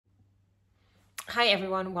Hi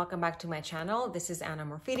everyone, welcome back to my channel. This is Anna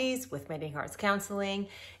Morfides with Mending Hearts Counseling,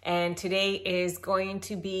 and today is going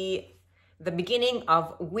to be the beginning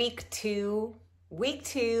of week two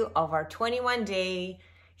of our 21-day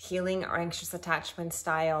Healing Our Anxious Attachment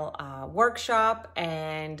Style workshop.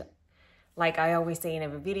 And like I always say in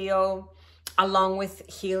every video, along with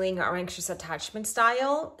healing our anxious attachment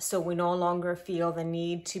style, so we no longer feel the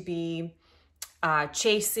need to be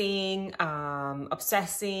chasing,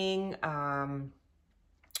 obsessing,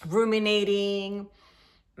 ruminating,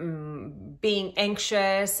 being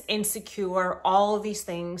anxious, insecure, all of these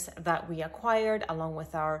things that we acquired along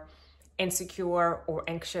with our insecure or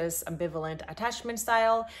anxious ambivalent attachment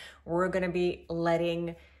style. We're going to be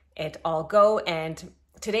letting it all go. And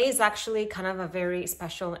today is actually kind of a very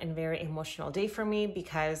special and very emotional day for me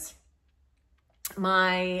because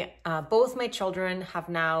both my children have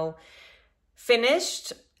now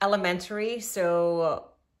finished elementary. So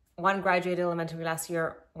one graduated elementary last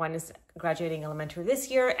year, one is graduating elementary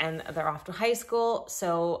this year, and they're off to high school.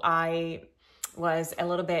 So I was a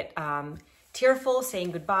little bit tearful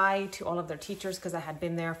saying goodbye to all of their teachers because I had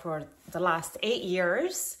been there for the last 8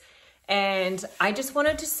 years. And I just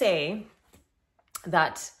wanted to say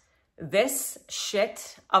that this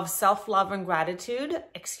shit of self-love and gratitude,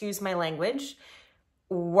 excuse my language,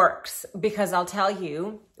 works. Because I'll tell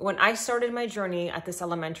you, when I started my journey at this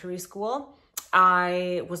elementary school,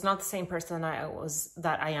 I was not the same person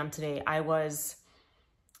that I am today. I was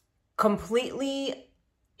completely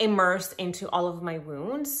immersed into all of my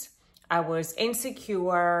wounds. I was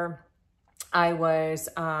insecure. I was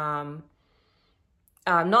not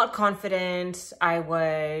confident. I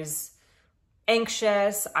was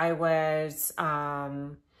anxious. I was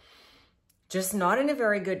just not in a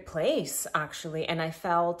very good place, actually. And I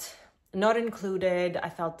felt not included. I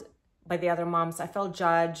felt by the other moms. I felt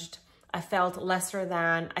judged. I felt lesser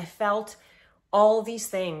than. I felt all these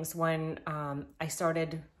things when I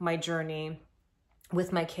started my journey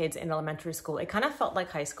with my kids in elementary school. It kind of felt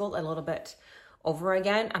like high school a little bit over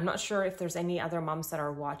again. I'm not sure if there's any other moms that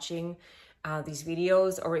are watching these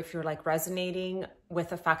videos, or if you're like resonating with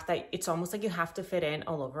the fact that it's almost like you have to fit in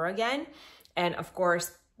all over again. And of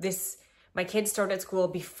course, my kids started school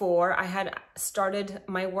before I had started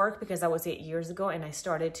my work, because that was 8 years ago, and I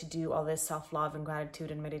started to do all this self-love and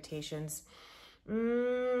gratitude and meditations,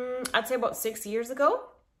 I'd say about 6 years ago.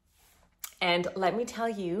 And let me tell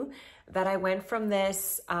you that I went from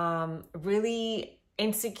this really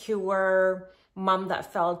insecure mom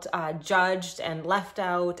that felt judged and left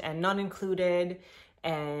out and not included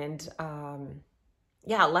and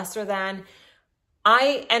lesser than.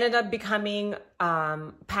 I ended up becoming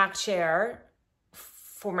PAC chair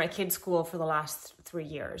for my kids' school for the last 3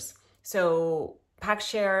 years. So PAC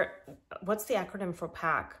chair, what's the acronym for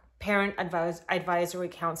PAC? Parent Advisory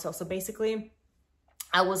Council. So basically,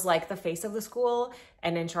 I was like the face of the school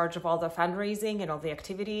and in charge of all the fundraising and all the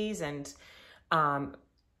activities and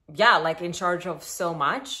like in charge of so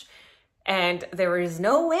much. And there is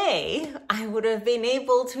no way I would have been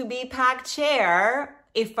able to be PAC chair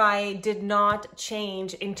if I did not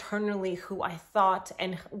change internally who I thought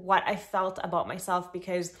and what I felt about myself.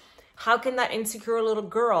 Because how can that insecure little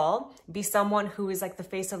girl be someone who is like the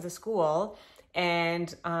face of the school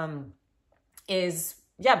and is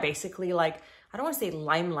basically like, I don't want to say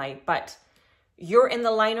limelight, but you're in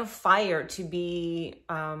the line of fire to be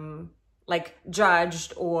like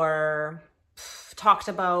judged or talked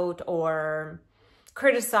about or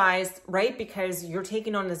criticized, right? Because you're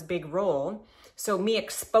taking on this big role. So me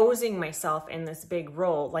exposing myself in this big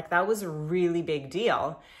role, like that was a really big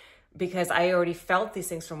deal because I already felt these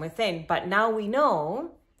things from within. But now we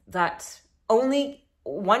know that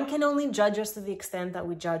one can only judge us to the extent that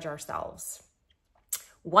we judge ourselves.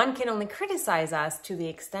 One can only criticize us to the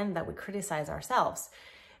extent that we criticize ourselves.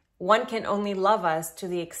 One can only love us to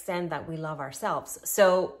the extent that we love ourselves.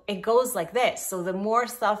 So it goes like this. So the more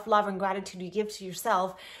self-love and gratitude you give to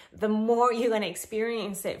yourself, the more you're going to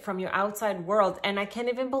experience it from your outside world. And I can't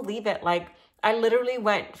even believe it. Like I literally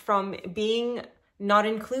went from being not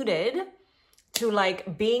included to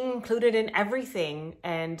like being included in everything.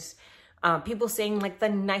 And people saying like the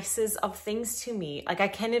nicest of things to me. Like I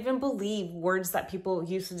can't even believe words that people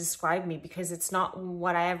use to describe me because it's not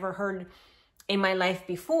what I ever heard in my life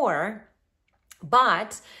before,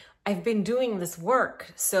 but I've been doing this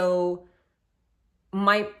work. So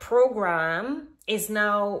my program is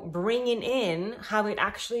now bringing in how it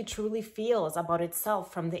actually truly feels about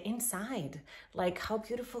itself from the inside. Like, how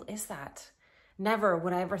beautiful is that? Never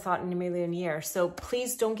would I ever thought in a million years. So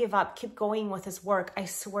please don't give up. Keep going with this work. I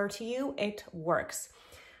swear to you, it works.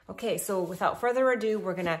 Okay, so without further ado,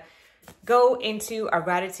 we're going to go into our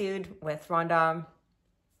gratitude with Rhonda.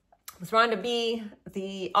 With Rhonda B,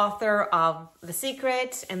 the author of The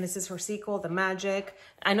Secret, and this is her sequel, The Magic.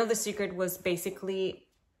 I know The Secret was basically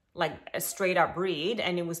like a straight up read,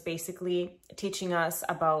 and it was basically teaching us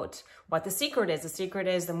about what the secret is. The secret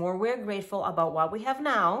is the more we're grateful about what we have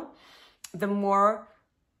now, the more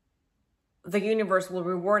the universe will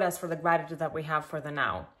reward us for the gratitude that we have for the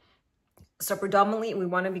now. So predominantly, we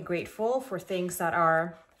want to be grateful for things that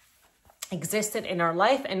are existed in our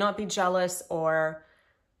life and not be jealous or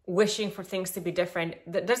wishing for things to be different.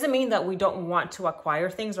 That doesn't mean that we don't want to acquire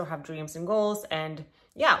things or have dreams and goals and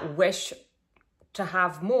wish to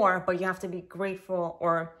have more, but you have to be grateful,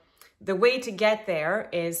 or the way to get there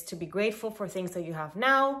is to be grateful for things that you have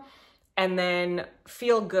now and then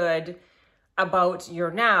feel good about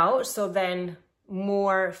your now. So then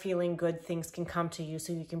more feeling good things can come to you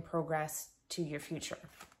so you can progress to your future.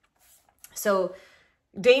 So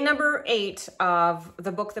day number 8 of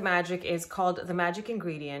the book, The Magic, is called The Magic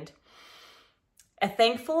Ingredient. A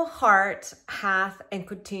thankful heart hath a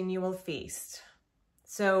continual feast.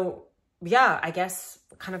 So yeah, I guess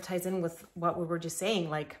kind of ties in with what we were just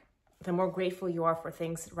saying. Like, the more grateful you are for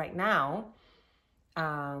things right now,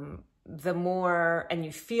 the more, and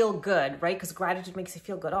you feel good, right? Because gratitude makes you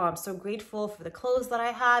feel good. Oh, I'm so grateful for the clothes that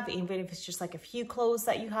I have, even if it's just like a few clothes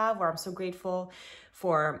that you have, or I'm so grateful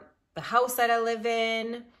for the house that I live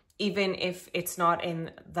in, even if it's not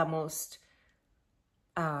in the most,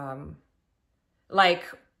 like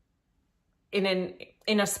in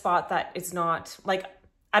a spot that is not like,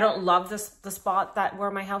 I don't love the spot that where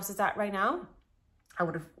my house is at right now. I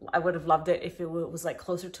would have loved it if it was like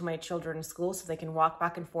closer to my children's school so they can walk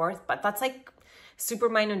back and forth. But that's like super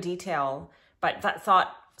minor detail. But that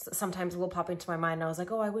thought sometimes will pop into my mind. I was like,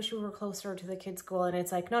 oh, I wish we were closer to the kids' school. And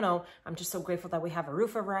it's like, no, I'm just so grateful that we have a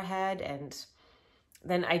roof over our head. And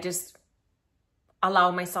then I just allow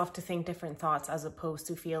myself to think different thoughts as opposed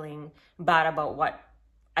to feeling bad about what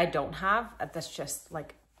I don't have. That's just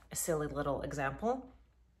like a silly little example.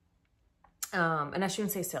 And I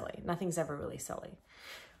shouldn't say silly. Nothing's ever really silly.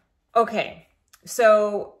 Okay,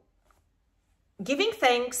 so giving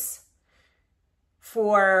thanks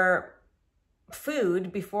for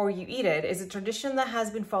food before you eat it is a tradition that has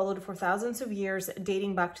been followed for thousands of years,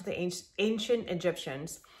 dating back to the ancient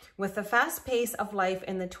Egyptians. With the fast pace of life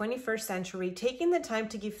in the 21st century, taking the time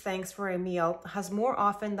to give thanks for a meal has more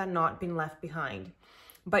often than not been left behind.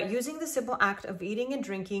 But using the simple act of eating and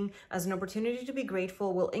drinking as an opportunity to be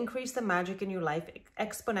grateful will increase the magic in your life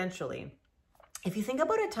exponentially. If you think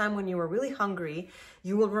about a time when you were really hungry,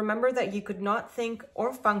 you will remember that you could not think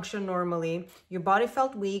or function normally. Your body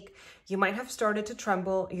felt weak. You might have started to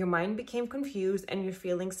tremble. Your mind became confused and your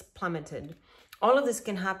feelings plummeted. All of this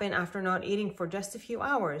can happen after not eating for just a few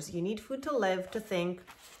hours. You need food to live, to think,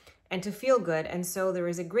 and to feel good. And so there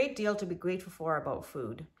is a great deal to be grateful for about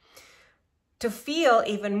food. To feel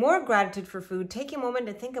even more gratitude for food, take a moment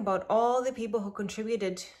and think about all the people who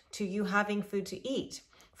contributed to you having food to eat.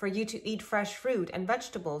 For you to eat fresh fruit and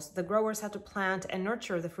vegetables, the growers had to plant and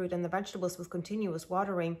nurture the fruit and the vegetables with continuous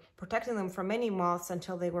watering, protecting them from many moths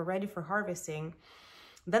until they were ready for harvesting.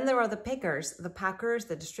 Then there are the pickers, the packers,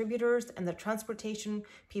 the distributors, and the transportation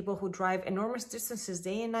people who drive enormous distances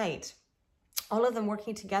day and night. All of them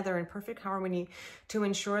working together in perfect harmony to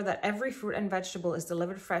ensure that every fruit and vegetable is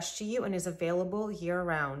delivered fresh to you and is available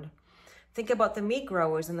year-round. Think about the meat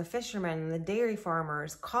growers and the fishermen and the dairy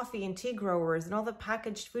farmers, coffee and tea growers, and all the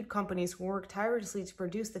packaged food companies who work tirelessly to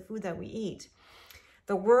produce the food that we eat.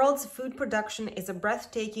 The world's food production is a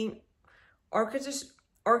breathtaking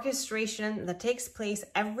orchestration that takes place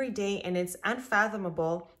every day, and it's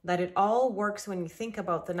unfathomable that it all works when you think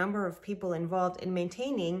about the number of people involved in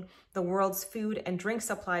maintaining the world's food and drink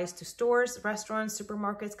supplies to stores, restaurants,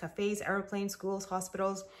 supermarkets, cafes, airplanes, schools,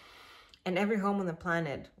 hospitals, and every home on the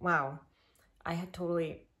planet. Wow, I had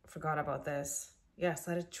totally forgot about this. Yes,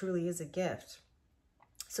 that it truly is a gift.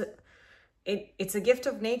 So it's a gift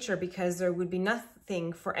of nature, because there would be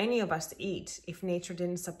nothing for any of us to eat if nature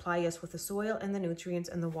didn't supply us with the soil and the nutrients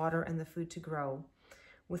and the water and the food to grow.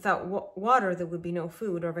 Without water, there would be no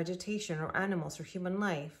food or vegetation or animals or human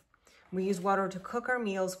life. We use water to cook our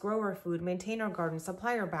meals, grow our food, maintain our gardens,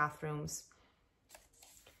 supply our bathrooms.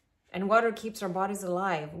 And water keeps our bodies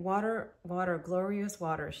alive. Water, water, glorious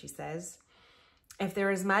water, she says. If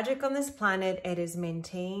there is magic on this planet, it is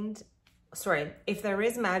maintained... if there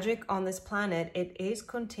is magic on this planet, it is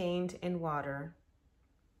contained in water.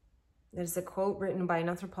 There's a quote written by an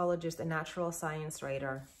anthropologist and natural science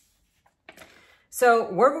writer.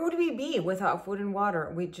 So where would we be without food and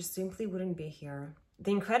water? We just simply wouldn't be here.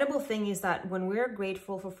 The incredible thing is that when we're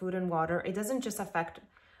grateful for food and water, it doesn't just affect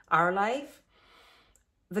our life.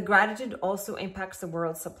 The gratitude also impacts the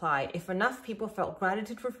world's supply. If enough people felt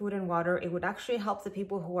gratitude for food and water, it would actually help the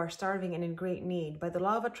people who are starving and in great need. By the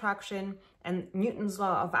law of attraction and Newton's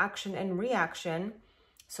law of action and reaction,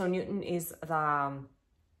 so Newton is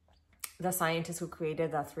the scientist who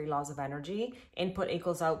created the 3 laws of energy. Input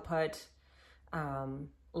equals output,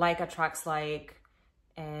 like attracts like,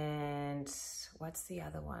 and what's the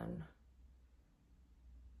other one?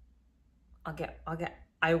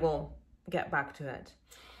 I will get back to it.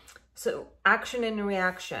 So action and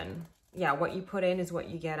reaction. Yeah, what you put in is what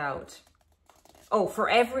you get out. Oh, for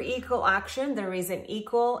every equal action, there is an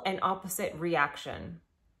equal and opposite reaction.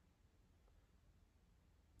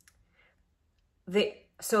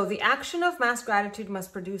 So the action of mass gratitude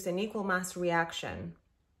must produce an equal mass reaction,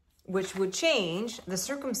 which would change the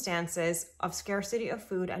circumstances of scarcity of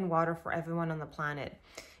food and water for everyone on the planet.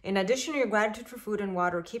 In addition, your gratitude for food and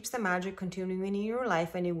water keeps the magic continuing in your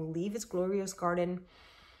life, and it will leave its glorious garden.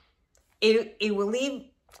 In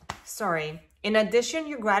addition,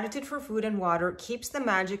 your gratitude for food and water keeps the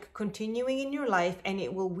magic continuing in your life, and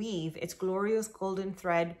it will weave its glorious golden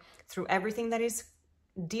thread through everything that is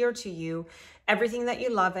dear to you, everything that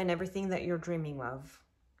you love, and everything that you're dreaming of.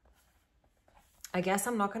 I guess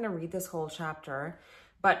I'm not going to read this whole chapter,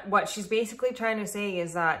 but what she's basically trying to say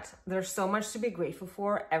is that there's so much to be grateful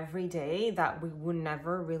for every day that we would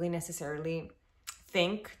never really necessarily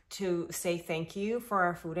think to say thank you for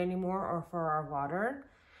our food anymore or for our water.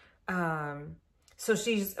 So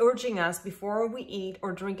she's urging us, before we eat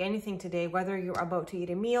or drink anything today, whether you're about to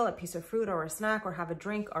eat a meal, a piece of fruit, or a snack, or have a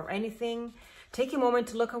drink or anything, take a moment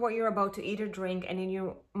to look at what you're about to eat or drink, and in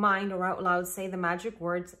your mind or out loud, say the magic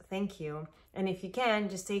words, thank you. And if you can,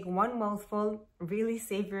 just take one mouthful, really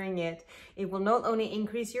savoring it. It will not only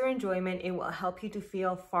increase your enjoyment, it will help you to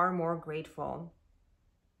feel far more grateful.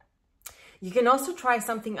 You can also try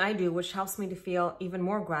something I do, which helps me to feel even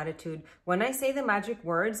more gratitude. When I say the magic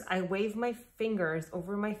words, I wave my fingers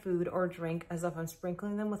over my food or drink as if I'm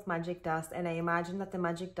sprinkling them with magic dust, and I imagine that the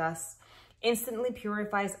magic dust instantly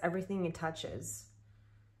purifies everything it touches.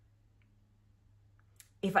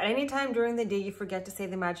 If at any time during the day you forget to say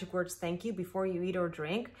the magic words thank you before you eat or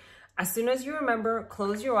drink, as soon as you remember,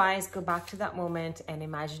 close your eyes, go back to that moment, and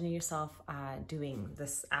imagine yourself doing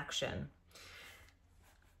this action.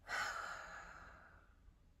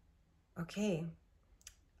 Okay.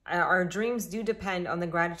 Our dreams do depend on the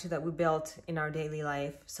gratitude that we built in our daily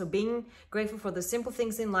life. So being grateful for the simple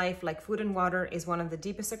things in life, like food and water, is one of the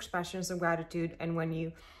deepest expressions of gratitude. And when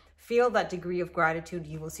you feel that degree of gratitude,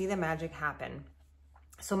 you will see the magic happen.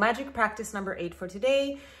 So magic practice number 8 for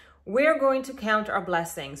today, we're going to count our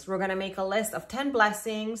blessings. We're going to make a list of 10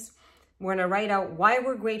 blessings. We're going to write out why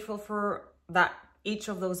we're grateful for each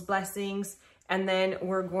of those blessings. And then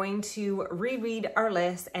we're going to reread our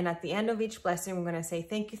list. And at the end of each blessing, we're going to say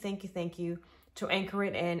thank you, thank you, thank you, to anchor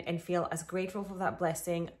it in and feel as grateful for that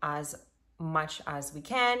blessing as much as we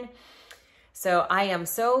can. So I am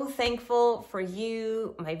so thankful for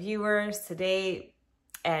you, my viewers, today,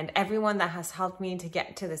 and everyone that has helped me to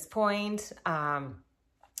get to this point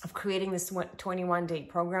of creating this 21-day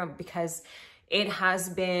program, because it has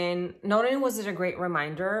been, not only was it a great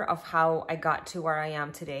reminder of how I got to where I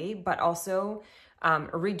am today, but also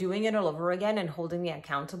redoing it all over again and holding me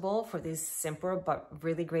accountable for these simple but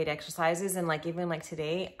really great exercises. And even like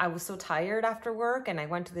today, I was so tired after work and I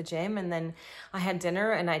went to the gym and then I had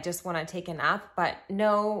dinner and I just want to take a nap. But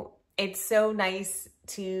no, it's so nice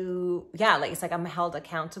to, it's like I'm held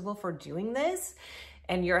accountable for doing this,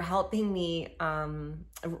 and you're helping me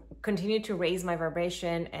continue to raise my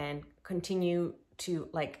vibration and continue to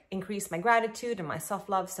increase my gratitude and my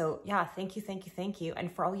self-love. So yeah, thank you, thank you, thank you.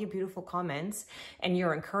 And for all your beautiful comments and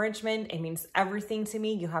your encouragement, it means everything to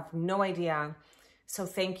me. You have no idea. So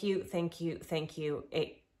thank you, thank you, thank you.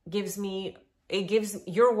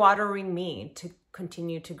 You're watering me to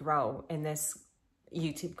continue to grow in this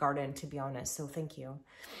YouTube garden, to be honest. So thank you.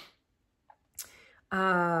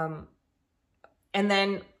 And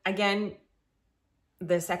then again,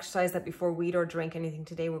 this exercise that before we eat or drink anything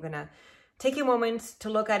today, we're going to take a moment to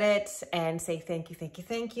look at it and say thank you, thank you,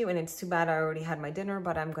 thank you. And it's too bad I already had my dinner,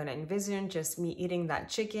 but I'm going to envision just me eating that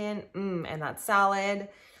chicken and that salad.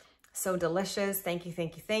 So delicious. Thank you,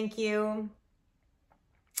 thank you, thank you.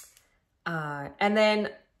 And then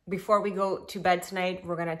before we go to bed tonight,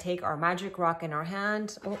 we're going to take our magic rock in our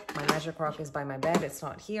hand. Oh, my magic rock is by my bed. It's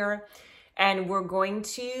not here. And we're going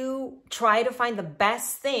to try to find the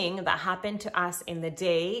best thing that happened to us in the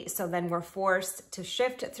day. So then we're forced to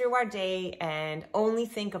shift through our day and only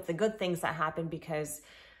think of the good things that happened, because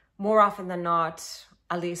more often than not,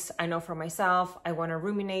 At least I know for myself, I want to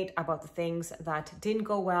ruminate about the things that didn't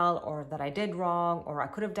go well or that I did wrong or I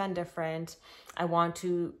could have done different. I want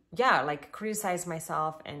to, like criticize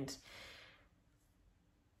myself and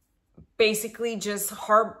basically just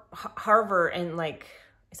harbor and like,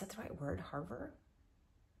 is that the right word? Harbor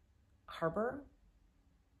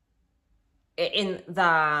in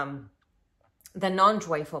the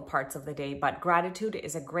non-joyful parts of the day. But gratitude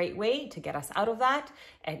is a great way to get us out of that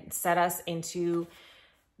and set us into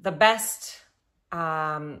the best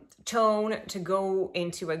tone to go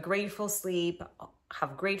into a grateful sleep,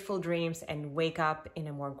 have grateful dreams, and wake up in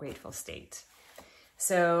a more grateful state.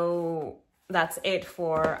 So that's it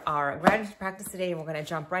for our gratitude practice today. We're going to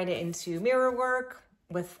jump right into mirror work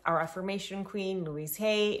with our affirmation queen, Louise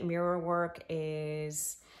Hay. Mirror work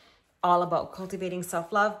is all about cultivating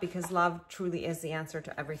self-love, because love truly is the answer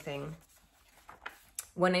to everything.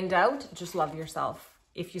 When in doubt, just love yourself.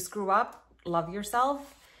 If you screw up, love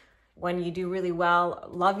yourself. When you do really well,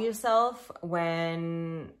 love yourself.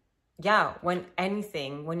 When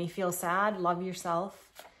you feel sad, love yourself.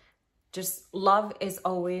 Just love is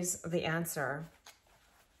always the answer.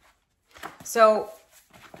 So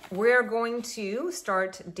we're going to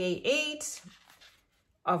start day 8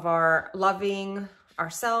 of our loving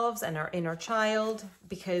ourselves and our inner child,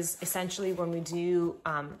 because essentially when we do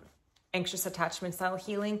anxious attachment style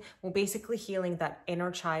healing, we're basically healing that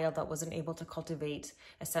inner child that wasn't able to cultivate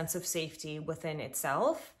a sense of safety within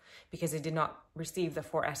itself, because it did not receive the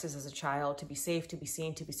 4 S's as a child: to be safe, to be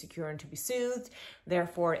seen, to be secure, and to be soothed.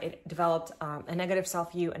 Therefore, it developed a negative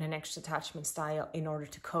self-view and an anxious attachment style in order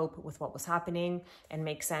to cope with what was happening and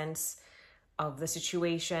make sense of the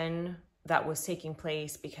situation that was taking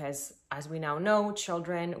place. Because as we now know,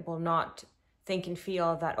 children will not think and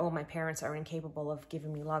feel that, oh, my parents are incapable of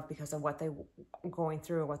giving me love because of what they were going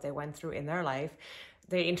through or what they went through in their life.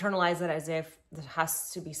 They internalize it as if there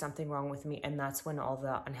has to be something wrong with me. And that's when all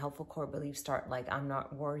the unhelpful core beliefs start, like I'm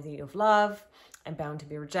not worthy of love, I'm bound to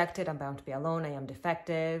be rejected, I'm bound to be alone, I am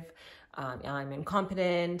defective, I'm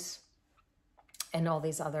incompetent, and all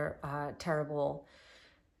these other terrible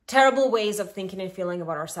ways of thinking and feeling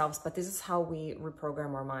about ourselves. But this is how we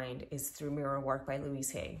reprogram our mind, is through mirror work by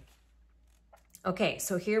Louise Hay. Okay,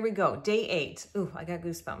 so here we go. Day 8. Ooh, I got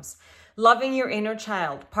goosebumps. Loving your inner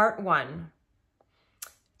child, part 1.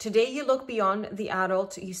 Today you look beyond the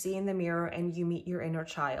adult you see in the mirror and you meet your inner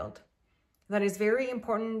child. That is a very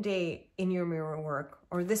important day in your mirror work,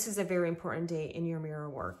 or this is a very important day in your mirror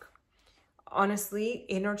work. Honestly,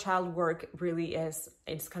 inner child work really is,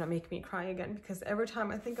 it's gonna make me cry again, because every time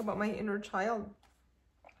I think about my inner child,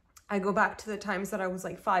 I go back to the times that I was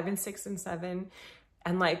like 5 and 6 and 7.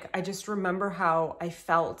 And like, I just remember how I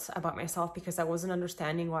felt about myself, because I wasn't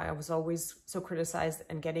understanding why I was always so criticized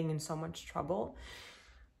and getting in so much trouble.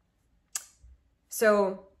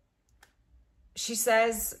 So she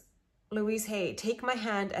says, Louise Hay, take my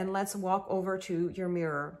hand and let's walk over to your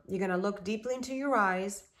mirror. You're going to look deeply into your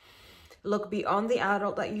eyes, look beyond the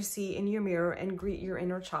adult that you see in your mirror, and greet your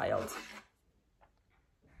inner child.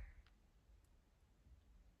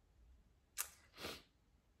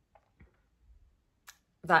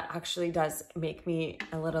 That actually does make me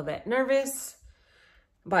a little bit nervous,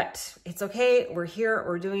 but it's okay. We're here,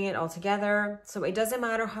 we're doing it all together. So it doesn't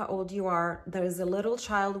matter how old you are, there is a little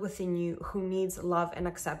child within you who needs love and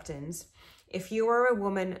acceptance. If you are a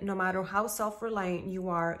woman, no matter how self-reliant you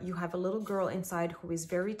are, you have a little girl inside who is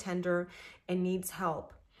very tender and needs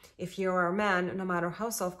help. If you are a man, no matter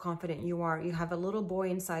how self-confident you are, you have a little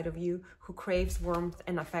boy inside of you who craves warmth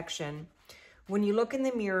and affection. When you look in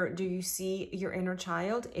the mirror, do you see your inner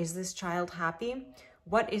child? Is this child happy?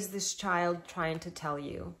 What is this child trying to tell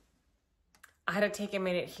you? I had to take a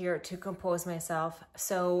minute here to compose myself.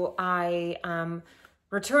 So I am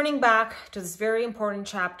returning back to this very important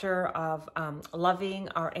chapter of loving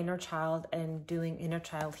our inner child and doing inner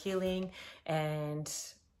child healing. And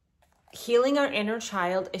healing our inner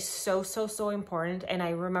child is so, so, so important. And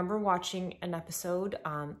I remember watching an episode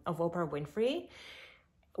of Oprah Winfrey,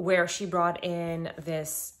 where she brought in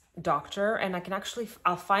this doctor, and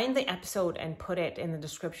I'll find the episode and put it in the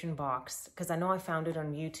description box, because I know I found it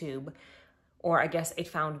on YouTube, or I guess it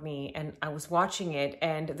found me, and I was watching it,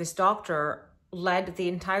 and this doctor led the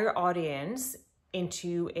entire audience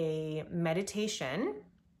into a meditation.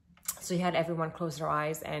 So he had everyone close their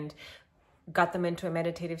eyes and got them into a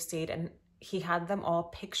meditative state, and he had them all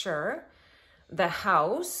picture the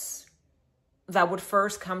house that would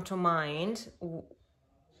first come to mind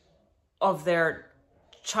of their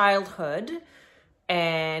childhood,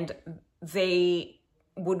 and they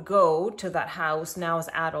would go to that house now as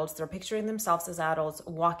adults. They're picturing themselves as adults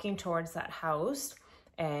walking towards that house,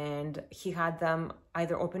 and he had them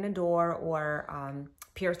either open a door or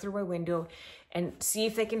peer through a window and see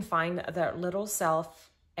if they can find their little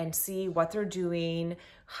self and see what they're doing,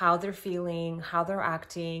 how they're feeling, how they're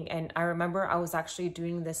acting. And I remember I was actually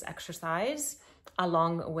doing this exercise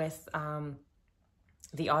along with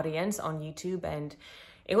the audience on YouTube, and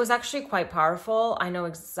it was actually quite powerful. I know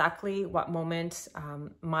exactly what moment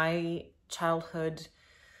my childhood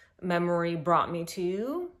memory brought me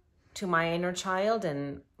to my inner child,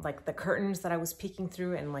 and like the curtains that I was peeking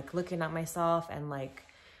through and like looking at myself, and like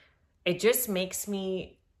it just makes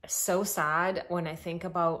me so sad when I think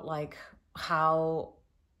about like how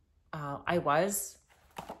I was.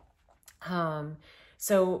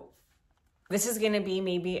 So this is going to be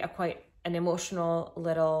maybe a quite an emotional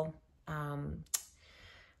little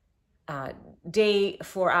day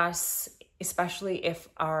for us, especially if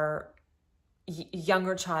our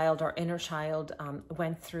younger child or inner child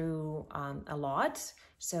went through a lot.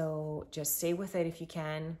 So just stay with it if you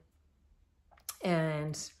can.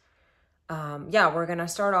 And yeah, we're gonna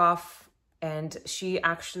start off. And she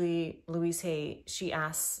actually, Louise Hay, she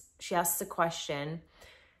asks the question,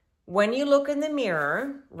 when you look in the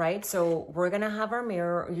mirror, right? So we're gonna have our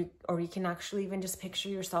mirror, or you can actually even just picture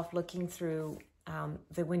yourself looking through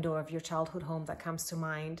the window of your childhood home that comes to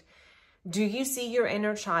mind. Do you see your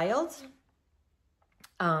inner child?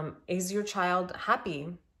 Is your child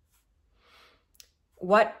happy?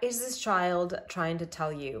 What is this child trying to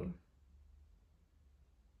tell you?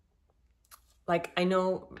 Like, I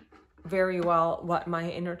know very well what my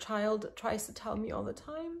inner child tries to tell me all the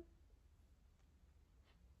time.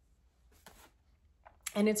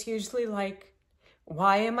 And it's usually like,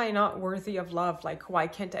 why am I not worthy of love? Like, why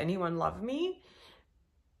can't anyone love me?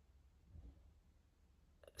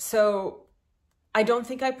 So I don't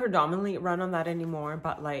think I predominantly run on that anymore,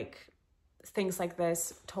 but like things like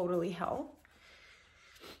this totally help.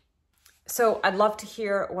 So I'd love to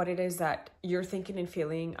hear what it is that you're thinking and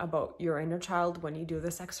feeling about your inner child when you do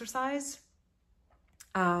this exercise.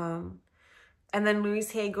 And then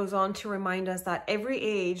Louise Hay goes on to remind us that every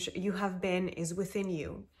age you have been is within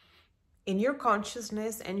you, in your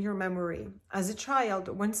consciousness and your memory. As a child,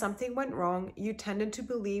 when something went wrong, you tended to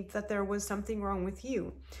believe that there was something wrong with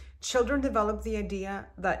you. Children develop the idea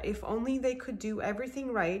that if only they could do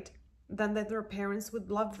everything right, then that their parents would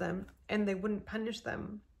love them and they wouldn't punish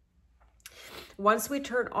them. Once we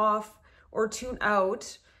turn off or tune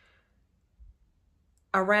out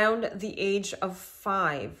around the age of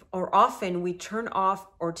 5, or often we turn off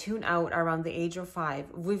or tune out around the age of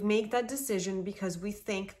 5, we've made that decision because we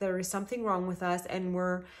think there is something wrong with us and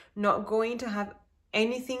we're not going to have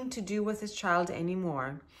anything to do with this child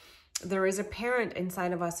anymore. There is a parent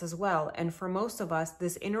inside of us as well, and for most of us,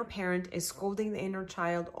 this inner parent is scolding the inner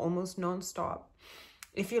child almost nonstop.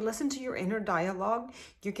 If you listen to your inner dialogue,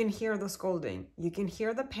 you can hear the scolding. You can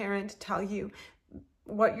hear the parent tell you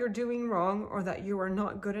what you're doing wrong or that you are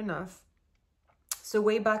not good enough. So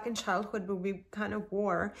way back in childhood, when we kind of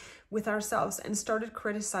war with ourselves and started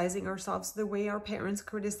criticizing ourselves the way our parents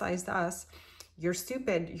criticized us. You're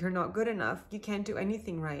stupid, you're not good enough, you can't do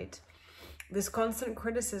anything right. This constant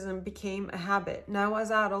criticism became a habit. Now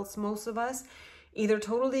as adults, most of us either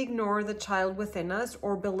totally ignore the child within us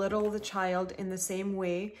or belittle the child in the same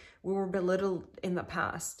way we were belittled in the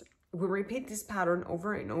past. We repeat this pattern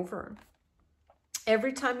over and over.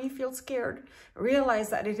 Every time you feel scared, realize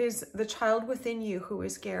that it is the child within you who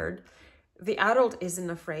is scared. The adult isn't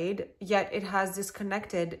afraid, yet it has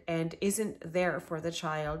disconnected and isn't there for the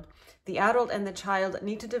child. The adult and the child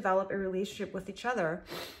need to develop a relationship with each other.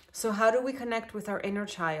 So how do we connect with our inner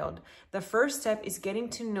child? The first step is getting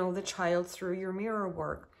to know the child through your mirror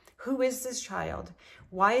work. Who is this child?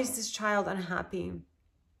 Why is this child unhappy?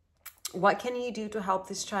 What can you do to help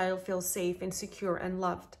this child feel safe and secure and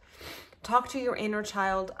loved? Talk to your inner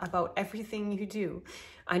child about everything you do.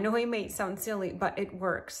 I know it may sound silly, but it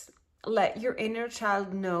works. Let your inner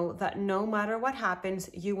child know that no matter what happens,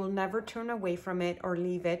 you will never turn away from it or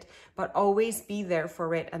leave it, but always be there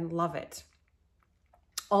for it and love it.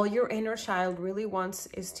 All your inner child really wants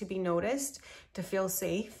is to be noticed, to feel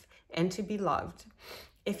safe, and to be loved.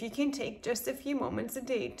 If you can take just a few moments a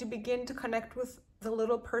day to begin to connect with the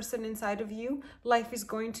little person inside of you, life is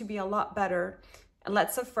going to be a lot better.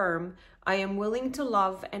 Let's affirm, I am willing to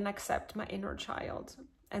love and accept my inner child.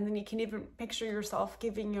 And then you can even picture yourself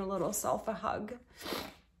giving your little self a hug.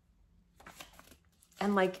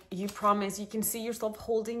 And like you promise, you can see yourself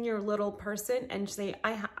holding your little person and say,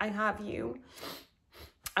 I have you.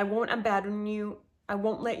 I won't abandon you. I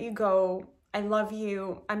won't let you go. I love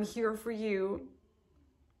you. I'm here for you.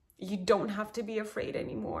 You don't have to be afraid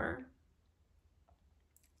anymore.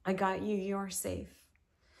 I got you. You're safe.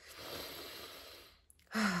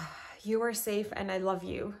 You are safe and I love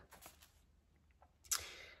you.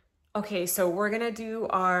 Okay, so we're gonna do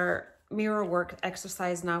our mirror work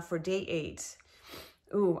exercise now for day 8.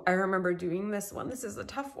 Ooh, I remember doing this one. This is a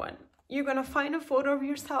tough one. You're gonna find a photo of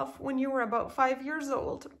yourself when you were about 5 years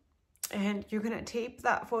old, and you're gonna tape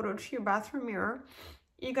that photo to your bathroom mirror.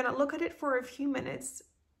 You're gonna look at it for a few minutes,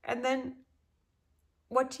 and then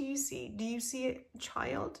what do you see? Do you see a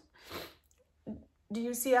child? Do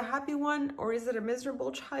you see a happy one, or is it a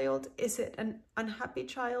miserable child? Is it an unhappy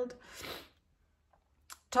child?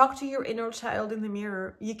 Talk to your inner child in the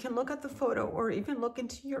mirror. You can look at the photo or even look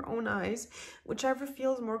into your own eyes, whichever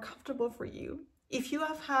feels more comfortable for you. If you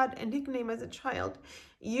have had a nickname as a child,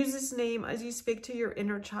 use this name as you speak to your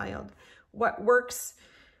inner child. What works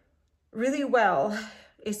really well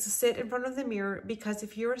is to sit in front of the mirror, because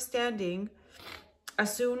if you're standing,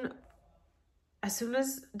 as soon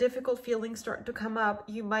as difficult feelings start to come up,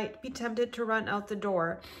 you might be tempted to run out the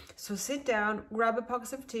door. So sit down, grab a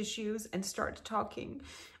box of tissues, and start talking.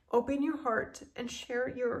 Open your heart and share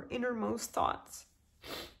your innermost thoughts.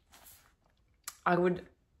 I would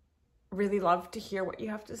really love to hear what you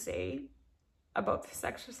have to say about this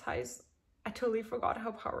exercise. I totally forgot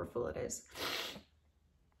how powerful it is.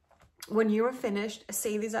 When you are finished,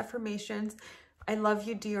 say these affirmations. I love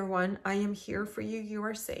you, dear one. I am here for you. You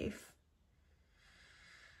are safe.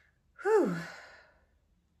 Whew.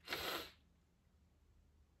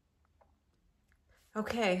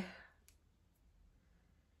 Okay.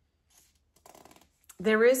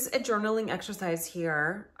 There is a journaling exercise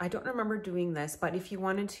here. I don't remember doing this, but if you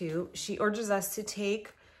wanted to, she urges us to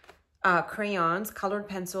take crayons, colored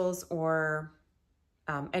pencils, or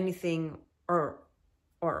anything, or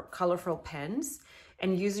colorful pens,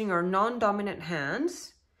 and using our non-dominant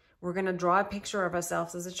hands, we're going to draw a picture of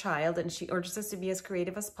ourselves as a child, and she urges us to be as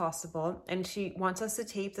creative as possible. And she wants us to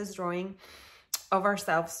tape this drawing of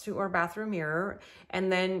ourselves to our bathroom mirror.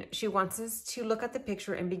 And then she wants us to look at the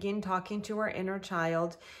picture and begin talking to our inner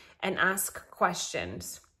child and ask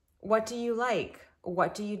questions. What do you like?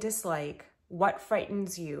 What do you dislike? What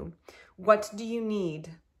frightens you? What do you need?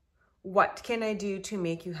 What can I do to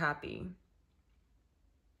make you happy?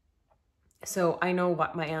 So I know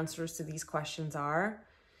what my answers to these questions are.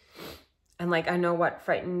 And like, I know what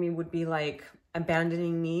frightened me would be like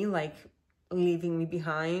abandoning me, like leaving me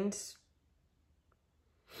behind.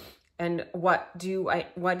 And what did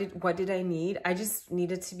I need? I just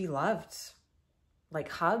needed to be loved, like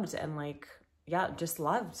hugged, and like, yeah, just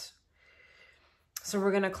loved. So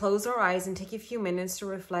we're going to close our eyes and take a few minutes to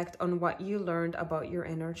reflect on what you learned about your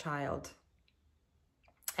inner child.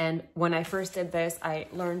 And when I first did this, I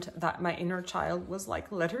learned that my inner child was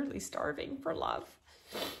like literally starving for love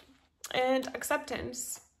and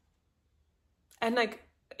acceptance. And like,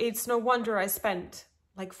 it's no wonder I spent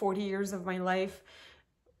like 40 years of my life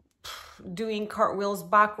doing cartwheels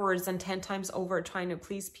backwards and 10 times over trying to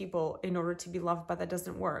please people in order to be loved, but that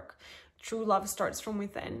doesn't work. True love starts from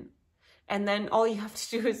within. And then all you have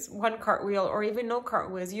to do is one cartwheel, or even no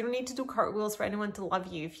cartwheels. You don't need to do cartwheels for anyone to love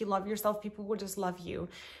you. If you love yourself, people will just love you.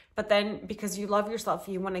 But then because you love yourself,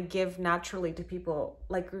 you want to give naturally to people.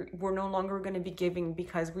 Like, we're no longer going to be giving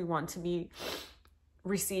because we want to be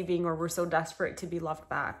receiving, or we're so desperate to be loved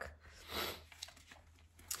back.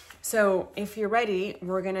 So if you're ready,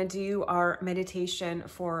 we're going to do our meditation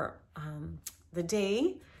for the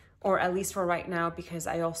day, or at least for right now, because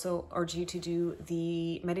I also urge you to do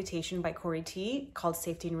the meditation by Corey T called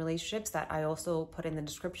Safety in Relationships that I also put in the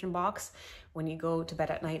description box when you go to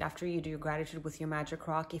bed at night after you do your gratitude with your magic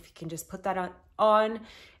rock. If you can just put that on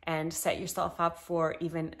and set yourself up for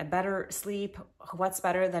even a better sleep. What's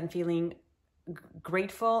better than feeling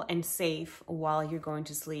grateful and safe while you're going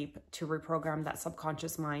to sleep, to reprogram that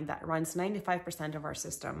subconscious mind that runs 95% of our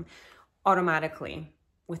system automatically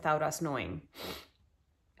without us knowing.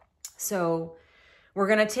 So we're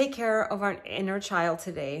going to take care of our inner child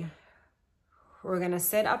today. We're going to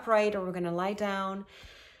sit upright, or we're going to lie down.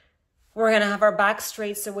 We're going to have our back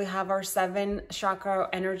straight, so we have our 7 chakra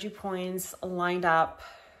energy points lined up.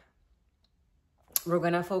 We're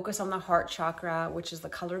going to focus on the heart chakra, which is the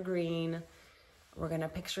color green. We're going to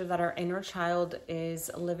picture that our inner child is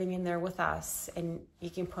living in there with us, and you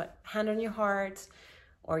can put hand on your heart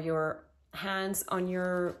or your hands on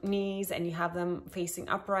your knees, and you have them facing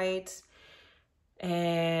upright.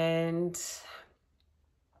 And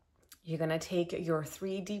you're going to take your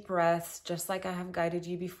 3 deep breaths, just like I have guided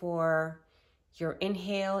you before. Your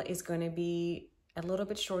inhale is going to be a little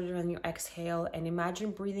bit shorter than your exhale, and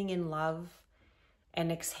imagine breathing in love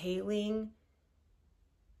and exhaling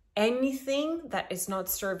anything that is not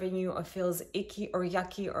serving you or feels icky or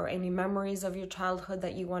yucky, or any memories of your childhood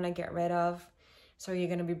that you want to get rid of. So you're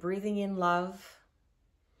going to be breathing in love.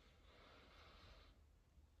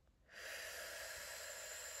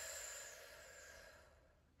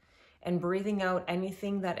 And breathing out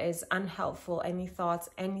anything that is unhelpful, any thoughts,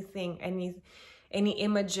 anything, any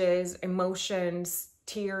images, emotions,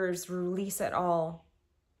 tears, release it all.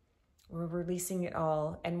 We're releasing it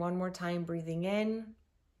all. And one more time, breathing in.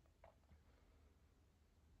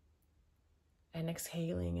 And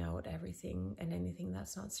exhaling out everything and anything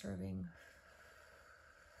that's not serving.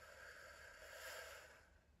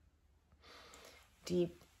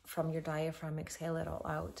 Deep from your diaphragm, exhale it all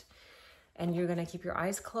out. And you're going to keep your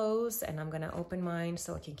eyes closed, and I'm going to open mine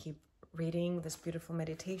so I can keep reading this beautiful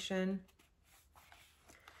meditation.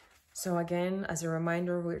 So again, as a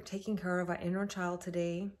reminder, we're taking care of our inner child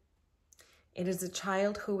today. It is a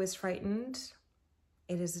child who is frightened.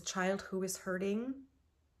 It is a child who is hurting.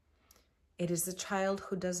 It is a child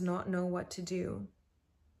who does not know what to do.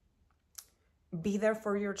 Be there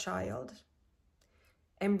for your child.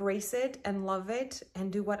 Embrace it and love it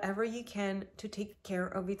and do whatever you can to take care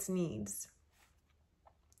of its needs.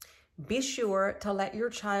 Be sure to let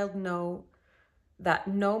your child know that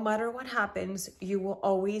no matter what happens, you will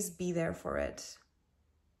always be there for it.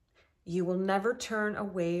 You will never turn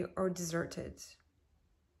away or desert it.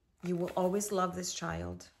 You will always love this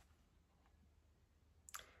child.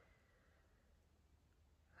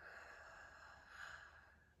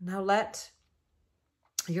 Now let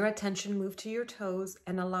your attention move to your toes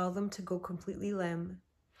and allow them to go completely limp.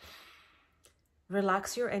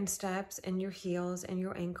 Relax your insteps and your heels and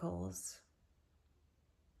your ankles.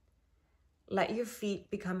 Let your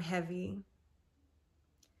feet become heavy.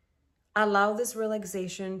 Allow this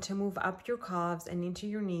relaxation to move up your calves and into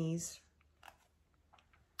your knees.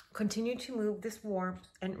 Continue to move this warmth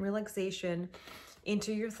and relaxation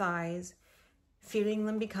into your thighs, feeling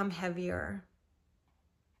them become heavier.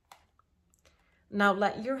 Now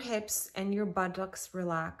let your hips and your buttocks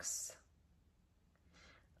relax.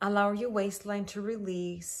 Allow your waistline to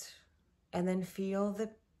release, and then feel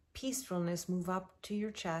the peacefulness move up to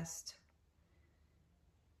your chest,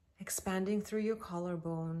 expanding through your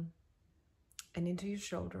collarbone and into your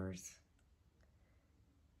shoulders.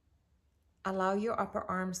 Allow your upper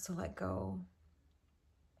arms to let go.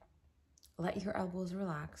 Let your elbows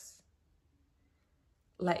relax.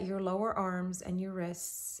 Let your lower arms and your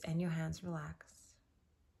wrists and your hands relax.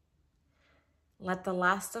 Let the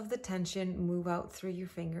last of the tension move out through your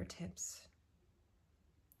fingertips.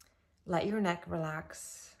 Let your neck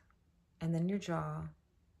relax, and then your jaw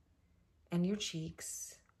and your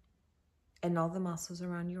cheeks and all the muscles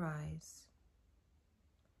around your eyes.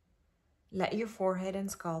 Let your forehead and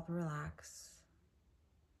scalp relax.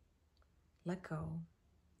 Let go,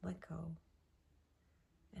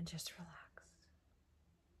 and just relax.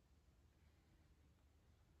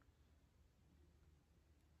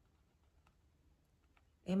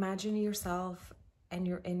 Imagine yourself and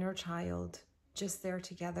your inner child just there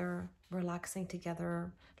together, relaxing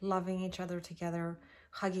together, loving each other together,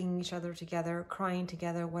 hugging each other together, crying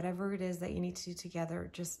together, whatever it is that you need to do together.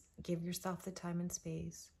 Just give yourself the time and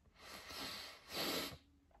space.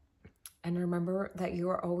 And remember that you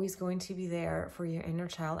are always going to be there for your inner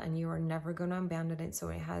child, and you are never going to abandon it. So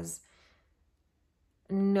it has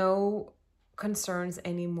no concerns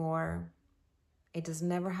anymore. It does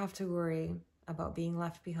never have to worry about being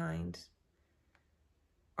left behind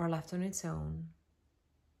or left on its own.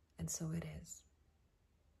 And so it is.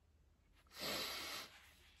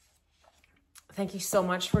 Thank you so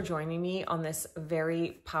much for joining me on this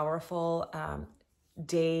very powerful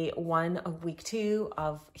day 1 of week 2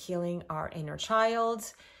 of healing our inner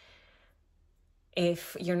child.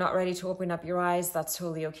 If you're not ready to open up your eyes, that's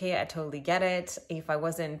totally okay. I totally get it. If I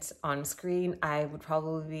wasn't on screen, I would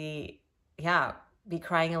probably be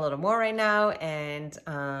crying a little more right now, and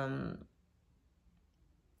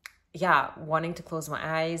wanting to close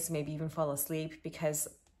my eyes, maybe even fall asleep, because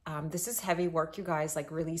this is heavy work, you guys.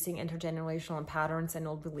 Like, releasing intergenerational patterns and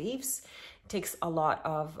old beliefs takes a lot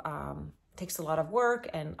of work,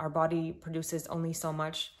 and our body produces only so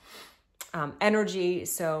much energy.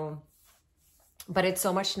 So, but it's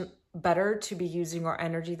so much better to be using our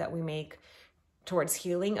energy that we make towards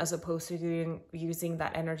healing, as opposed to using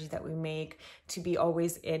that energy that we make to be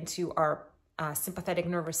always into our sympathetic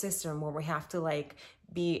nervous system, where we have to like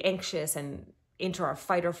be anxious and into our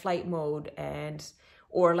fight or flight mode,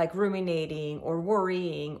 or like ruminating or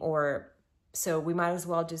worrying, so we might as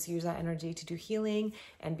well just use that energy to do healing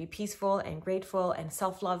and be peaceful and grateful and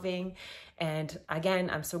self-loving. And again,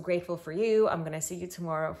 I'm so grateful for you. I'm going to see you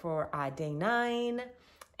tomorrow for day 9.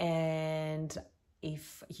 And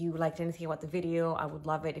If you liked anything about the video, I would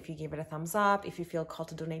love it if you gave it a thumbs up. If you feel called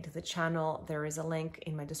to donate to the channel, there is a link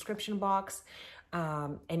in my description box.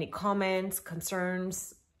 Any comments,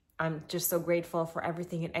 concerns, I'm just so grateful for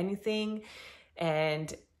everything and anything.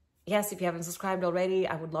 And yes, if you haven't subscribed already,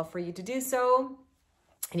 I would love for you to do so.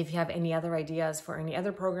 And if you have any other ideas for any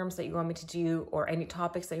other programs that you want me to do or any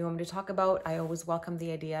topics that you want me to talk about, I always welcome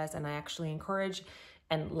the ideas, and I actually encourage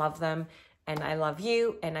and love them. And I love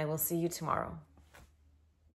you, and I will see you tomorrow.